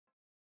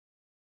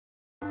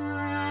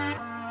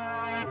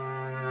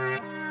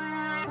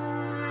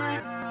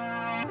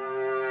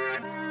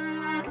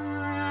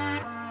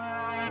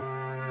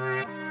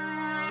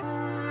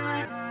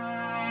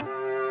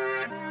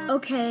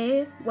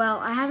Okay, well,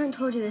 I haven't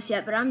told you this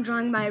yet, but I'm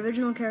drawing my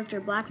original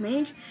character, Black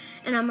Mage,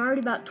 and I'm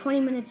already about 20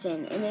 minutes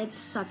in, and it's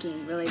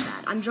sucking really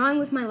bad. I'm drawing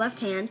with my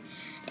left hand,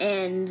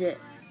 and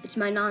it's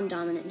my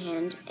non-dominant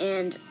hand,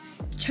 and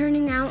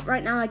turning out,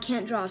 right now, I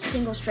can't draw a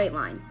single straight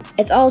line.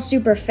 It's all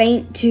super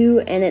faint,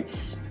 too, and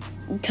it's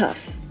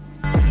tough.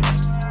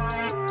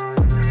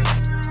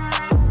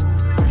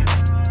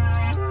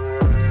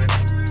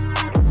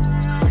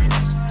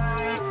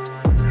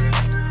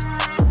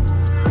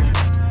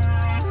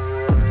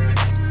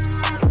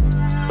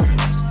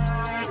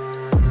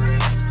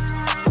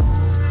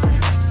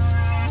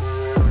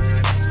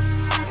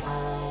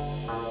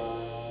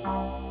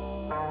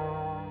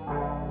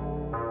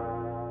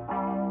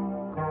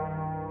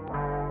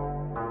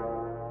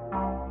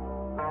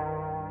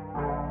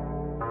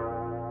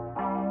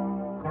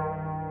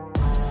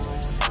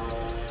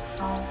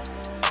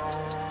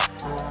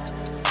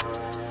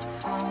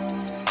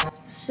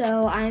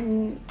 So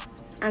I'm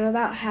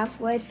about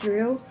halfway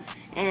through,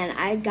 and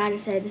I gotta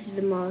say this is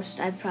the most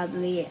I've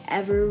probably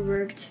ever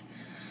worked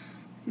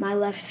my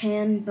left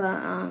hand,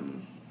 but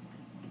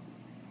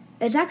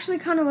it's actually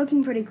kind of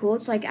looking pretty cool.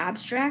 It's like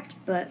abstract,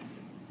 but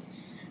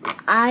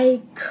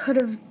I could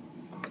have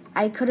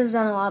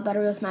done a lot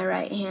better with my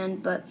right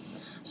hand, but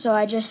so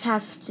I just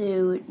have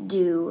to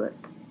do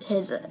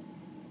his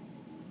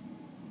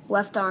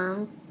left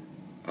arm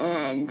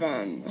and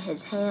then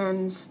his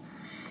hands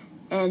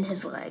and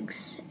his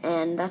legs,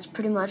 and that's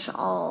pretty much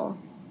all,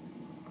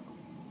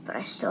 but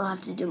I still have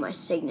to do my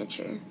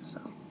signature, so.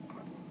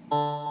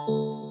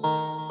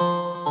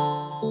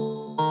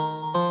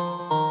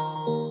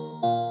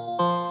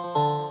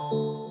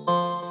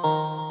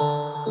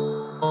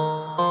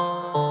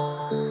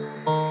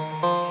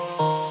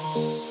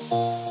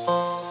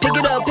 Pick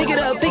it up, pick it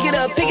up, pick it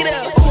up, pick it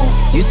up.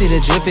 You see the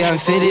drippy, I'm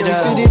fitted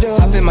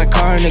up. Hop in my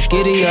car and the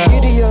giddy up.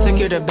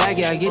 Secure the bag,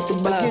 yeah, I get the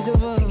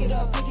bus.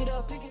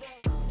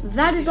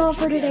 That is all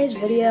for today's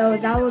video.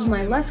 That was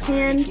my left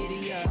hand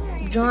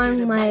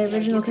drawing my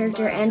original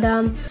character,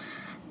 and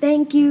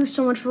thank you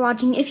so much for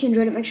watching. If you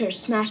enjoyed it, make sure to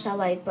smash that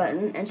like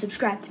button and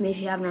subscribe to me if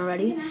you haven't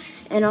already.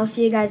 And I'll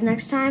see you guys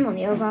next time on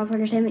the Overpower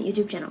Entertainment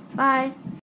YouTube channel. Bye!